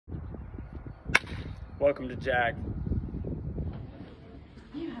Welcome to JAG.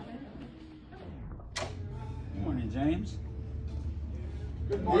 Good morning, James.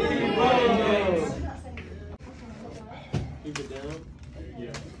 Good morning, James. Keep it down.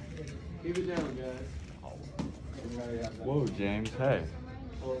 Yeah. Keep it down, guys. Whoa, James. Hey.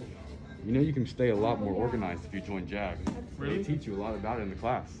 You know you can stay a lot more organized if you join JAG. Really? They teach you a lot about it in the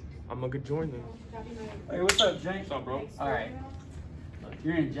class. I'm gonna join them. Hey, what's up, James? What's up, bro? All right.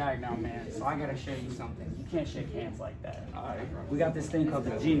 You're in JAG now, man, so I gotta show you something. You can't shake hands like that. All right. We got this thing called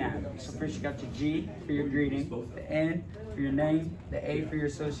the GNAP. So first you got your G for your greeting, the N for your name, the A for your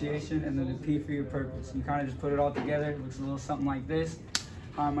association, and then the P for your purpose. You kind of just put it all together. It looks a little something like this.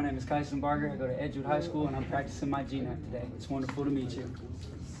 Hi, my name is Kyson Barger. I go to Edgewood High School, and I'm practicing my GNAP today. It's wonderful to meet you.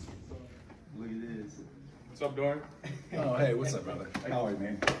 Look at this. What's up, Dorian? Oh, hey, what's up, brother? How are you,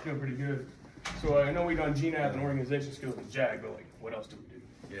 man? Doing pretty good. So I know we done GNAP and organization skills with JAG, but like, what else do we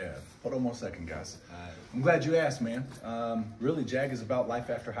do? Yeah, hold on one second, guys. I'm glad you asked, man. Really, JAG is about life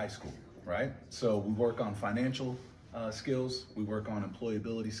after high school, right? So we work on financial skills, we work on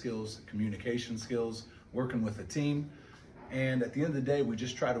employability skills, communication skills, working with a team, and at the end of the day, we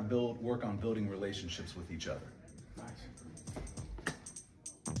just try to work on building relationships with each other. Nice.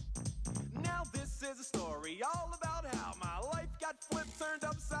 Now this is a story all about how my life got flipped, turned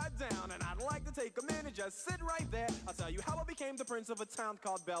upside down, and I'd like to take a minute, just sit right there. I'll tell you how I became the prince of a town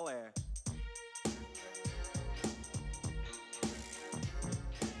called Bel Air.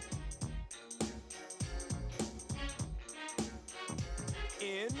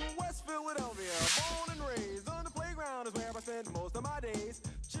 In West Philadelphia, born and raised, on the playground is where I spent most of my days.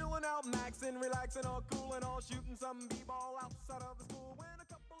 Chilling out, maxing, relaxing, all cool and all, shooting some b-ball outside of the school.